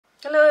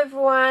Hello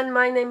everyone,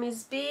 my name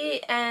is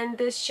B and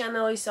this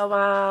channel is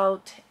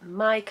about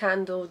my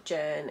candle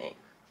journey.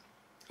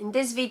 In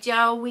this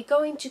video we're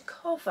going to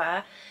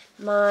cover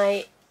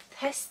my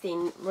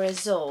testing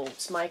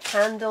results, my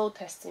candle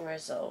testing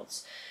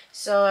results.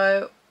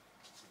 So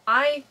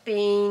I've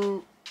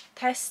been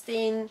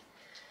testing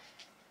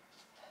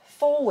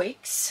 4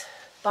 wicks,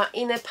 but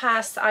in the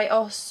past I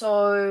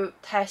also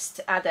test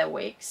other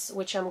wicks,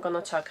 which I'm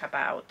gonna talk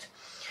about.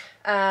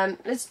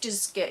 Let's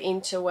just get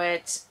into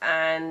it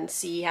and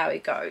see how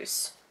it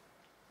goes.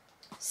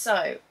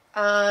 So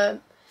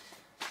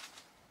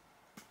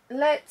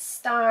let's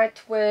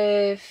start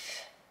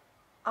with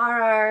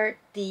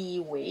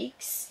RRD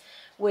wicks,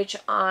 which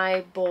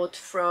I bought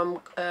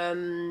from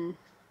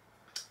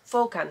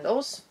 4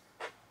 candles,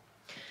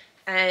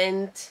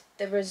 and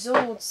the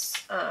results,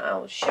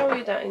 I'll show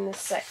you that in a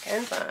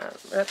second,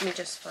 but let me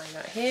just find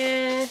out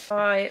here.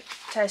 I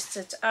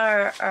tested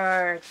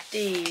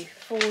RRD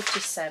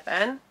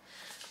 47,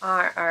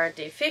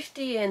 RRD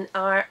 50 and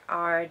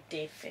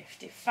RRD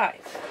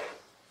 55.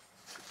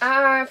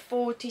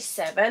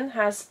 R47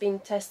 has been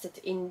tested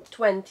in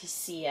 20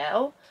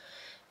 cl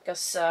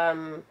because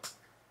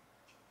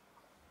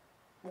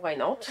why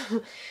not?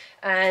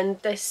 And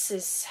this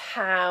is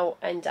how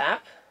I end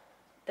up.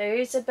 There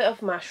is a bit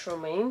of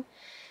mushrooming,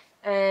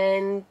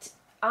 and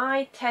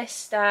I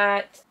test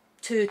that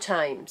 2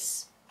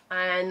 times,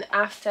 and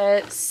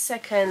after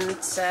second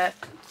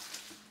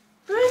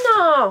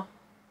Bruno,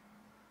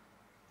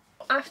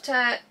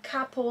 after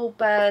couple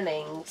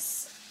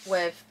burnings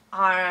with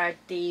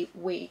RRD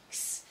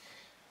wicks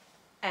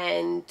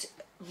and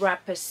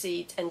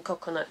Rapeseed and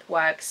coconut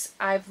wax,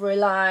 I've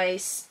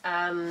realized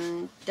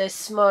the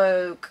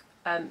smoke,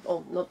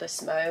 or not the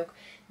smoke,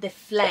 the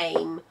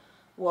flame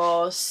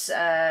was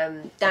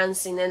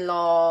dancing a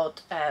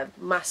lot,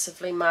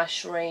 massively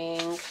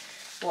mushrooming,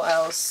 what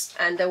else,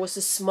 and there was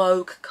a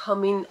smoke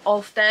coming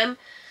off them.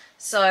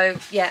 So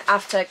yeah,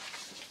 after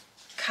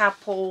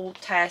couple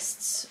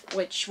tests,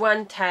 which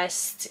one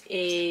test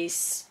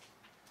is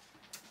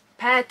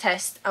per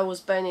test, I was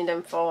burning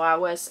them for 4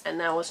 hours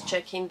and I was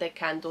checking the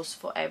candles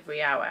for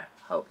every hour.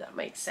 Hope that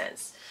makes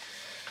sense.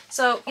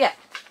 So yeah,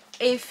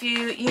 if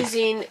you're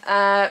using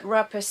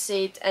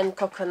Rapeseed and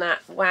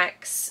coconut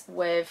wax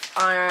with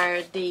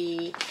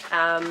RRD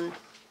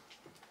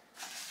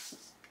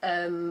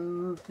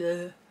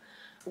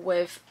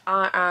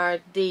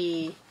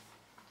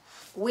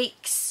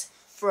wicks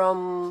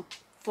from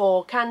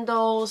 4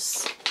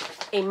 candles,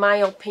 in my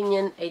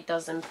opinion it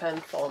doesn't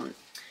perform.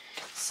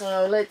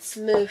 So let's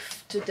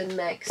move to the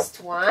next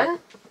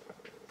one.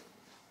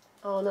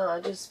 Oh no,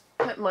 I just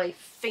put my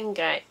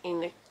finger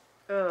in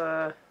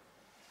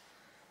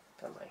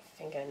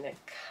the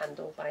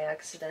candle by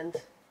accident.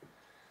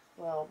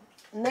 Well,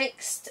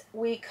 next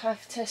week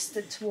I've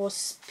tested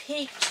was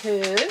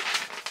P2.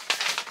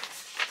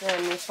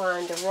 Let me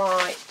find the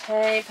right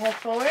paper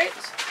for it.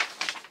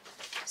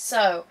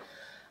 So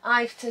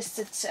I've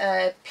tested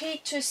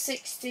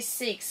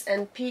P266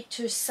 and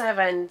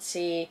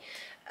P270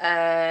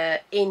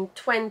 in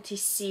 20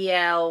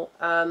 cl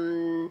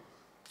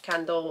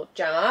candle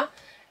jar,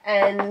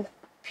 and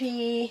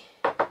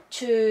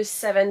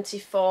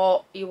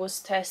P274 it was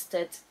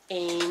tested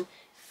in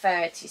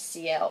 30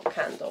 cl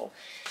candle.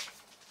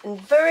 And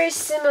very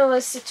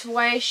similar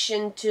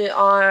situation to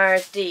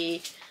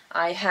RRD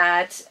I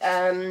had,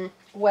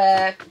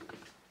 where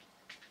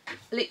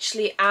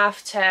literally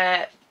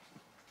after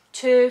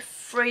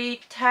 2-3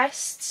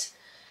 tests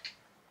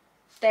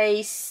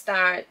there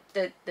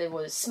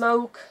was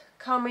smoke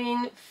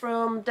coming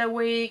from the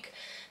wick,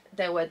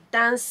 they were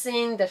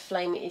dancing, the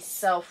flame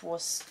itself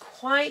was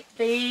quite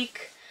big,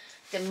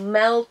 the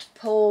melt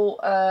pool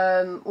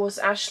was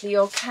actually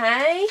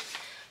okay.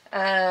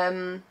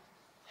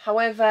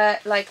 However,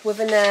 like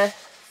within a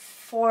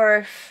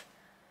fourth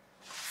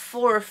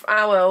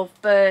hour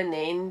of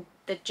burning,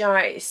 the jar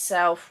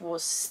itself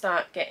was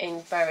start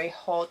getting very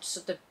hot, so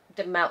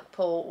the melt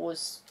pool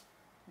was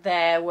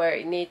there where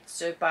it needs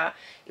to, but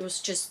it was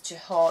just too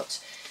hot.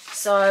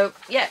 So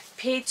yeah,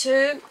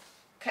 P2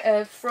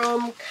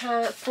 from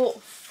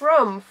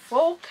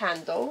 4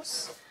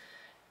 candles,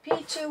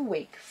 P2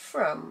 wick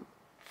from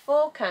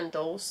 4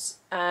 candles,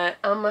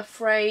 I'm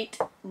afraid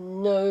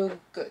no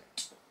good.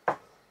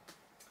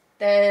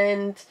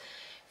 Then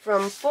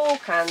from 4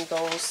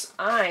 candles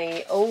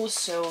I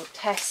also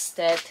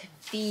tested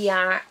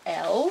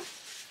VRL.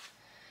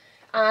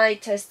 I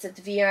tested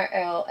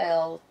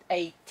VRL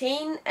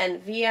 18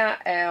 and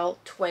VRL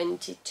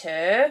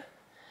 22,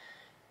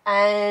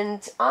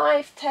 and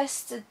I've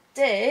tested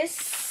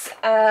this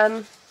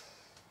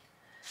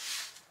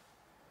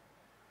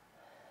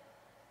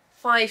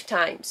 5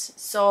 times.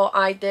 So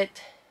I did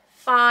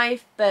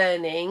 5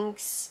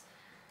 burnings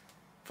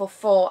for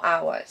 4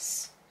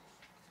 hours,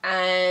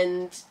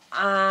 and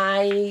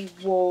I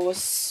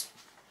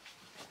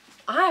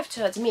have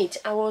to admit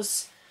I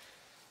was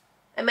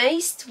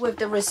amazed with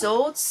the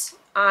results.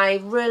 I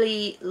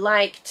really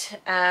liked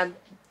the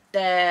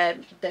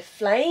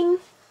flame.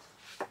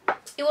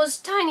 It was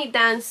tiny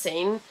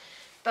dancing,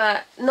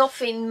 but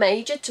nothing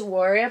major to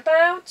worry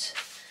about.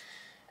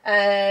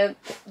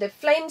 The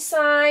flame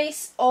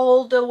size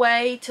all the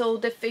way till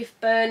the 5th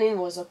burning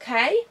was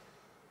okay.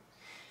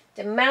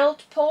 The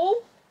melt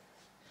pull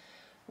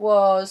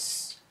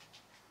was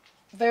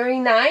very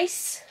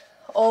nice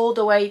all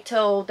the way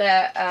till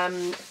the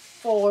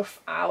 4th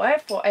hour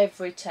for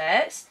every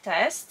test.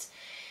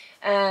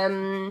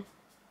 However,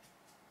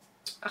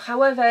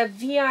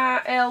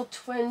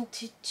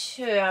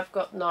 VRL22, I've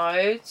got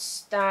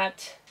notes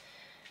that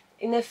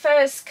in the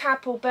first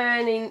couple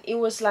burning it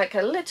was like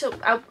a little,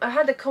 I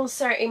had a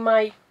concern in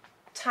my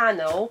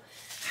tunnel.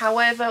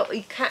 However,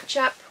 it catch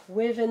up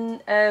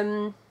within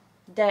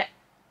the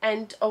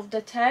end of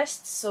the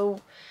test,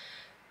 so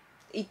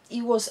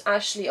it was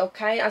actually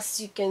okay.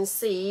 As you can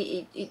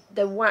see,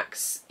 the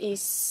wax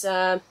is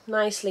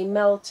nicely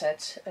melted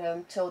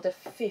till the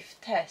 5th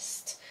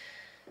test,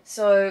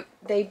 so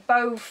they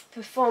both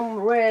perform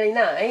really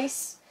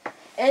nice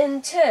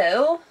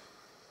until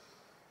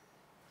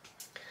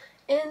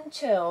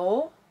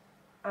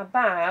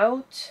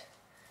about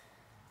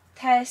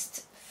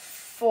test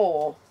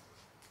 4.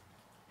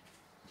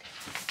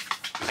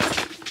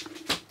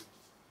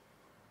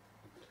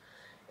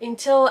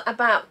 Until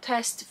about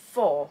test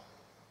 4.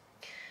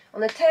 On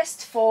the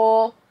test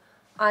 4,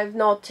 I've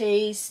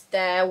noticed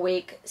the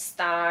wick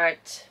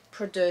start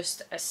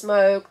produced a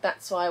smoke.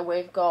 That's why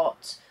we've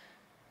got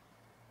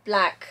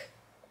black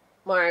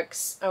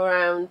marks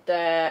around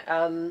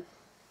the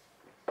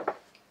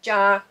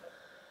jar.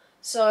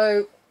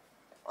 So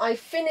I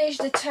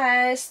finished the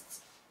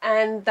test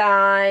and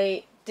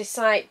I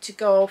decide to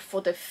go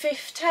for the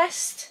 5th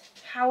test.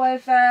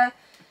 However,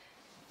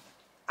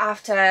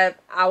 after an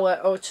hour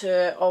or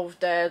 2 of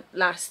the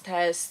last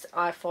test,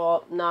 I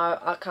thought, no,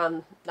 I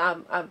can't,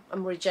 I'm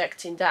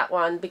rejecting that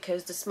one,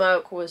 because the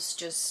smoke was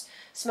just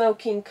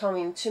smoking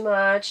coming too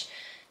much.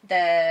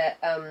 The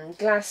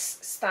glass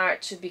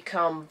start to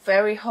become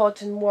very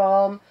hot and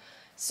warm,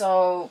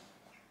 so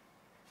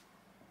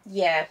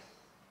yeah,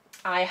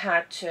 I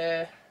had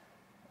to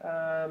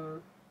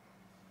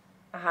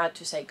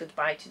say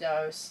goodbye to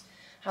those.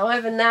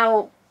 However,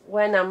 now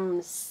when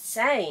I'm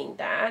saying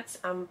that,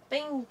 I'm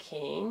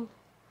thinking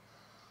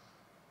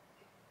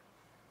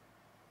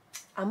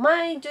I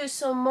might do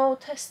some more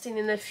testing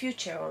in the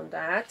future on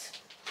that,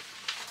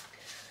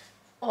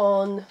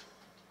 on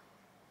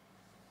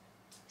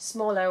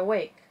smaller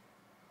wick.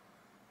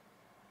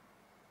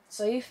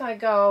 So if I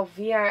go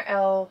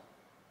VRL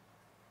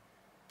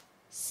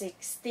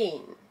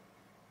 16,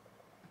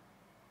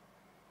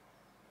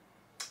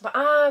 but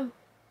I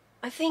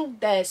think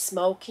the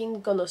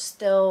smoking gonna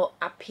still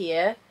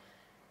appear,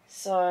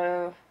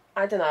 so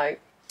I don't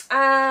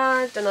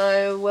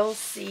know, we'll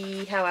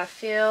see how I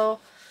feel.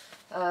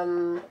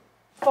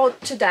 For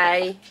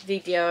today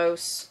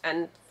videos,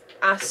 and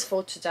as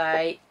for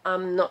today,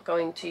 I'm not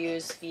going to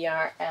use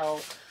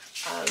VRL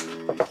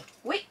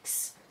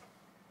wicks,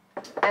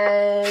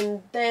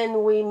 and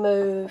then we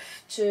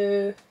move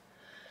to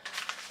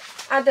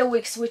other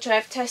wicks which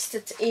I've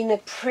tested in a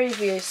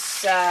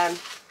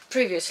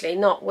previously,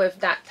 not with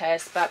that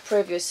test, but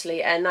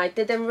previously, and I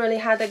didn't really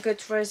had a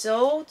good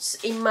results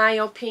in my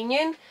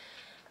opinion.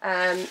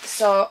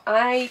 So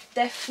I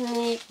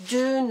definitely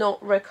do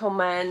not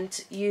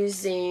recommend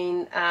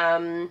using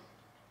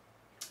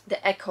the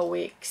Eco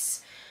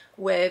Wicks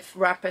with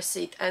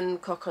Rapeseed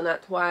and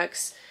coconut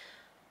wax.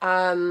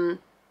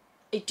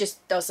 It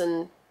just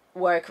doesn't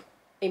work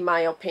in my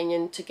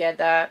opinion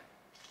together.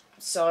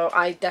 So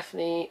I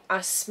definitely,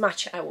 as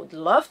much I would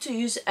love to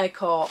use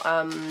Eco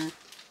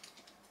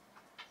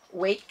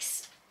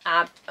wicks,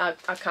 I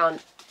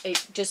can't.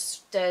 It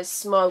just, the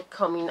smoke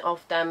coming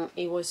off them,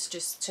 it was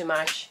just too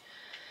much.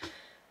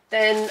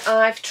 Then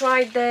I've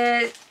tried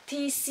the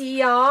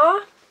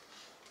TCR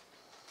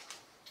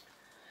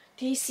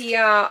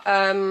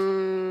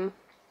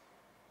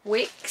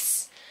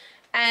wicks,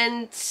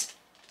 and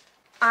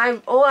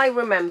all I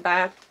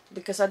remember,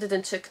 because I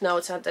didn't took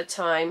notes at the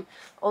time,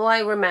 all I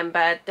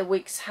remember, the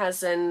wicks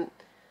hasn't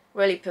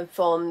really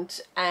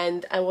performed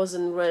and I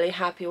wasn't really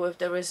happy with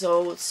the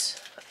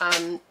results,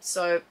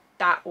 so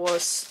that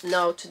was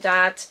no to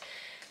that.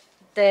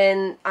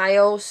 Then I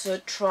also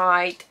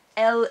tried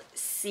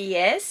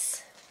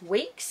LCS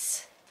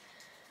wicks.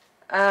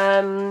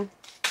 I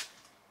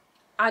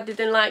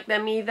didn't like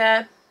them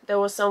either. There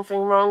was something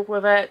wrong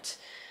with it,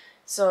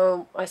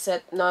 so I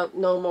said no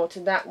more to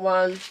that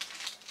one.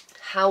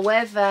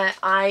 However,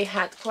 I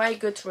had quite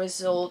good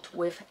result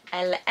with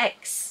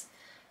LX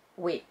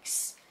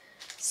wicks.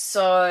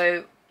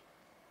 So,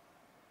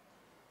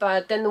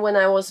 but then when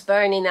I was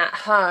burning at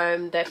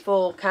home the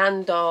full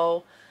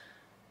candle,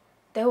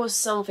 there was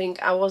something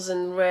I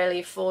wasn't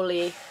really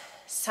fully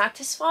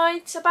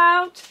satisfied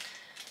about.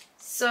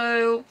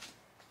 So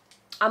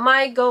I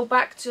might go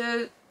back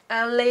to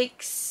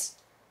LX.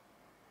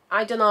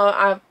 I don't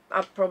know,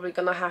 I'm probably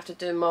gonna have to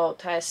do more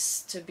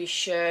tests to be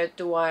sure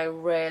do I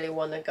really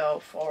want to go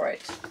for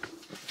it.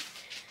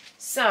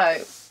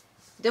 So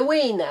the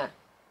winner,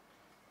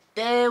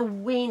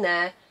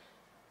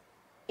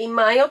 in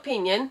my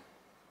opinion,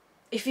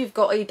 if you've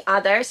got it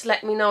others,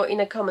 let me know in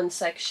the comment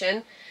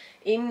section.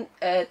 In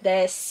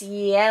the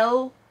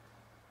CL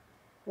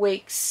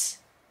wicks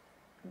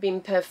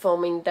been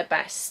performing the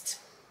best.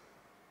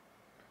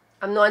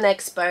 I'm not an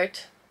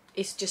expert,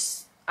 it's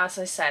just, as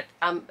I said,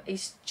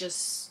 it's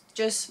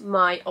just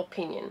my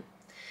opinion.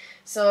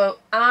 So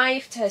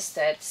I've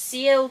tested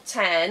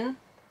CL10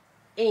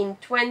 in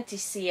 20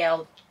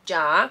 CL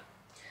jar,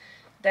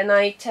 then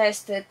I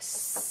tested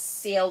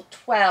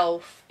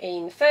CL12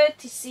 in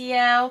 30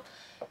 CL,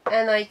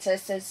 and I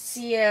tested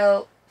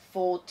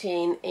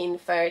CL14 in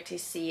 30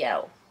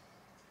 CL.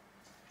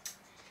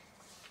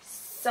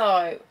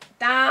 So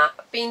that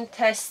been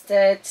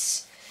tested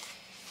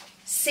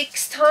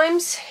 6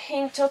 times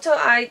in total.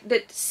 I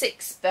did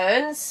 6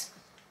 burns.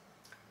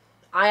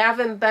 I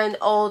haven't burned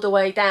all the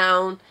way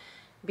down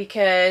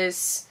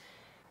because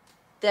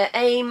the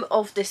aim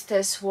of this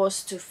test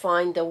was to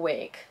find the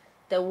wick.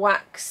 The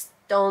wax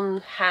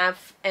don't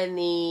have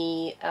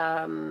any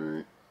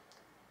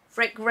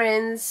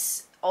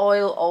fragrance,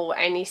 oil or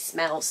any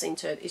smells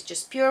into it. It's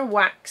just pure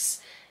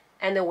wax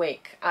and a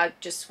wick. I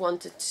just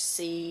wanted to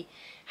see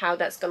how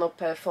that's gonna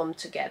perform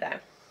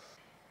together.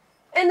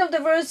 End of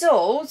the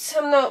results,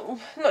 I'm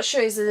not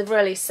sure is it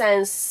really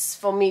sense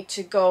for me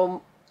to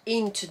go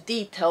into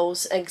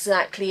details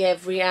exactly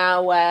every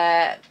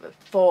hour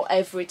for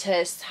every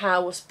test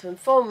how I was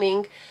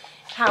performing.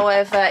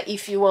 However,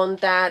 if you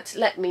want that,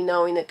 let me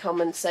know in the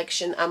comment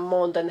section. I'm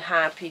more than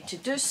happy to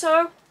do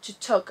so, to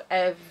talk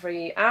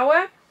every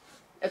hour.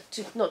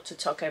 Not to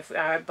talk every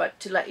hour, but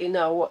to let you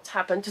know what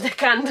happened to the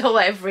candle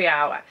every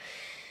hour.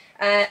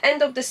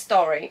 End of the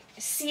story.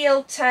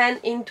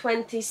 CL10 in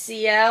 20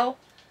 CL.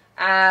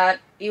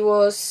 It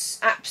was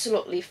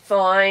absolutely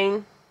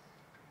fine.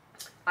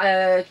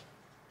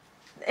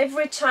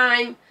 Every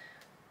time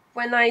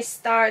when I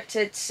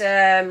started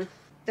the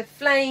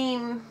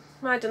flame,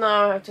 I don't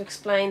know how to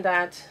explain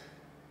that,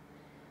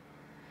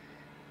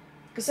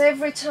 because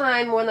every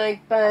time when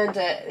I burned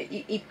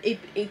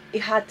it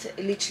had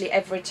literally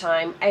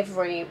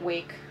every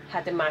wick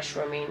had a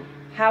mushroom in.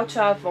 How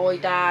to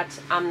avoid that,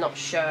 I'm not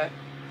sure.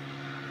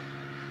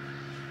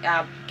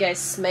 I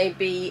guess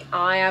maybe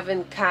I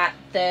haven't cut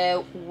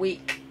the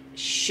wick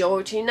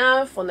short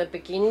enough on the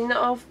beginning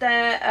of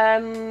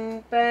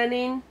the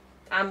burning.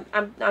 I'm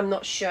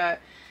not sure.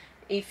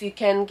 If you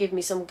can give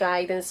me some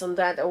guidance on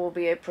that, I will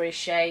be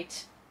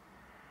appreciated.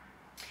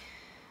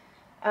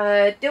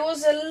 There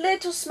was a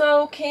little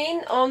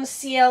smoking on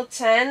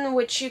CL10,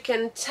 which you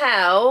can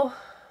tell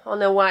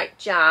on a white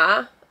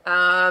jar,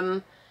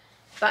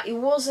 but it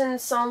wasn't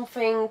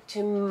something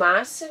to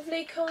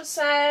massively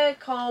concern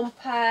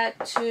compared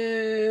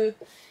to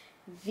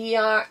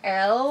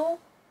VRL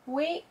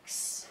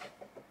wicks.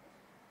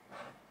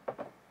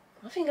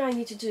 I think I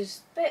need to do a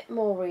bit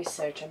more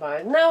research about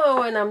it.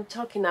 Now when I'm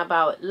talking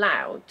about it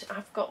loud,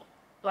 I've got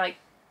like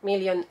a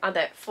million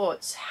other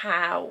thoughts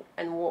how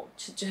and what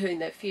to do in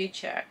the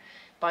future,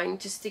 but I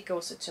need to stick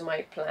also to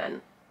my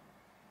plan.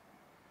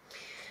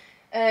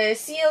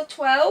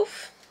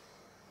 CL12,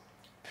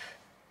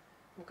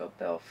 I've got a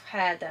bit of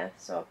hair there,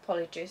 so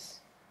apologies,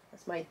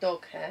 that's my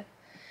dog hair.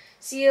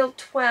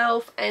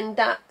 CL12 end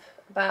up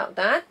about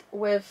that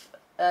with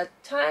a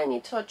tiny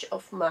touch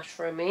of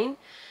mushrooming,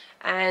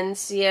 and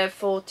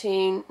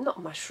CL14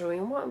 not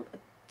mushrooming, what,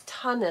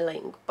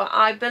 tunneling, but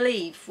I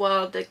believe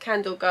while the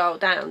candle go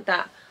down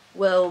that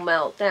will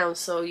melt down,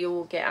 so you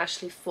will get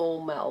actually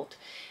full melt.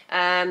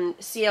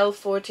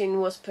 CL14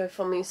 was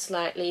performing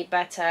slightly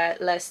better,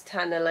 less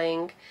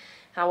tunneling.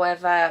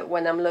 However,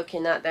 when I'm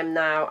looking at them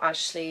now,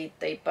 actually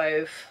they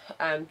both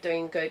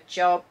doing good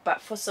job,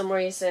 but for some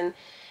reason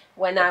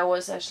when I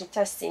was actually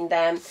testing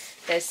them,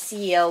 the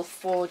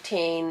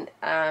CL14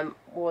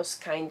 was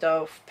kind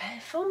of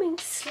performing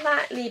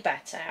slightly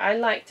better. I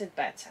liked it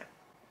better.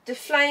 The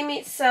flame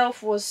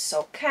itself was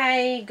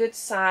okay, good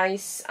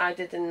size. I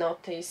didn't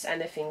notice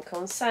anything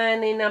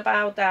concerning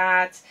about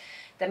that.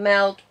 The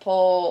melt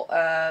pour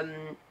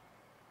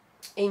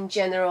in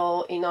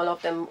general in all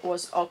of them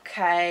was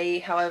okay.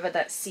 However,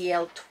 that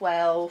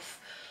CL12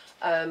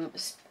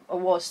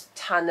 was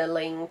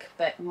tunneling a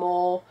bit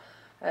more.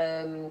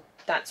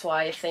 That's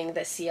why I think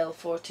the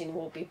CL14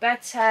 will be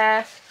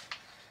better.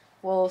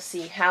 We'll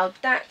see how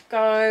that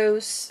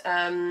goes.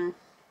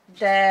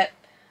 The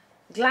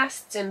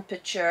glass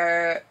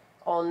temperature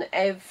on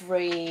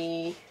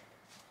every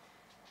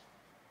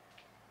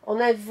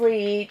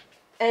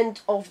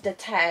end of the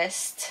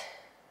test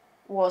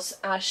was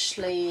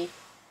actually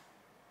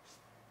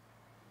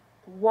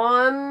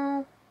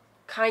warm,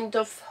 kind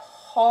of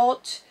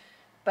hot,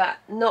 but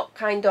not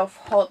kind of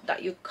hot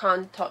that you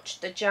can't touch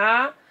the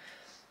jar.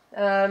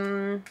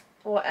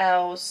 What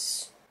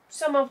else?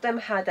 Some of them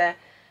had a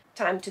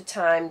time to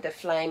time the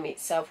flame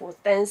itself was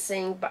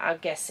dancing, but I'm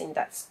guessing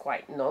that's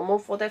quite normal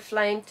for the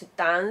flame to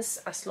dance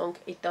as long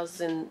as it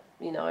doesn't,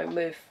 you know,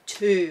 move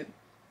too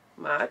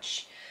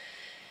much.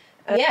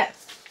 Yeah,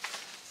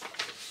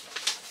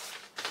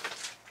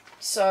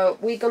 so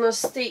we're gonna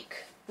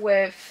stick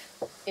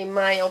with, in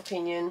my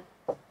opinion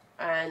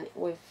and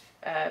with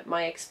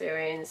my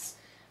experience,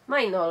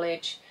 my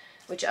knowledge,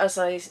 which, as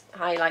I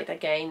highlight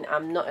again,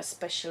 I'm not a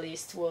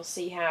specialist. We'll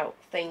see how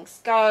things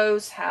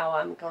goes, how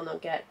I'm gonna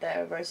get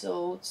the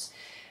results.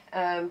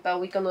 But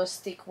we're gonna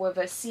stick with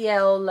a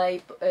CL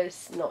label,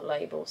 not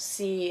label,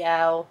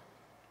 CL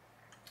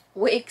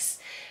wicks.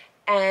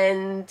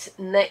 And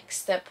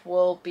next step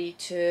will be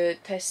to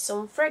test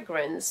some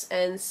fragrance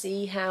and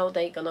see how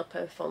they're gonna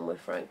perform with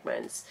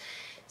fragrance.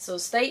 So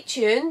stay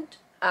tuned,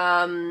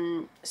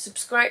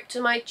 subscribe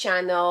to my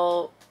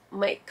channel,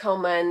 make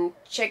comment,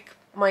 check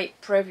my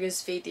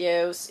previous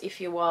videos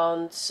if you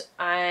want,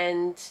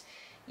 and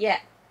yeah,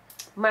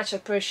 much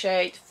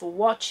appreciate for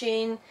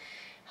watching.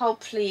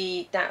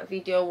 Hopefully that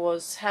video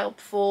was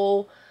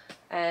helpful.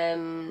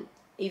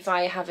 If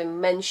I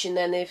haven't mentioned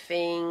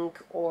anything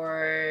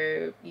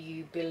or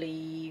you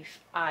believe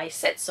I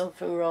said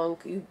something wrong,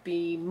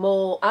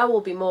 I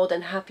will be more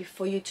than happy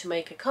for you to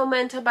make a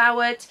comment about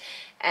it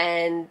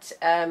and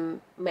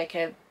make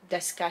a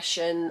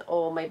discussion,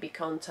 or maybe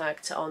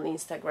contact on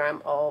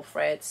Instagram or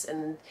Threads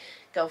and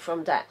go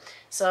from there.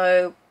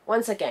 So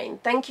once again,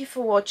 thank you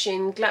for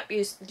watching. Glad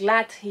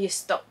you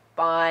stopped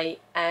by,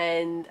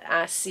 and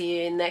I'll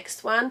see you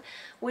next one,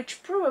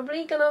 which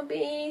probably gonna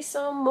be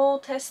some more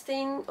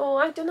testing,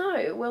 or I don't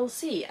know, we'll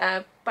see,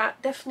 but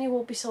definitely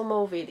will be some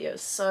more videos.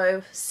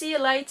 So see you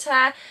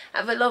later,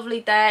 have a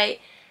lovely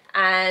day,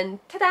 and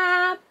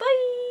ta-da,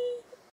 bye.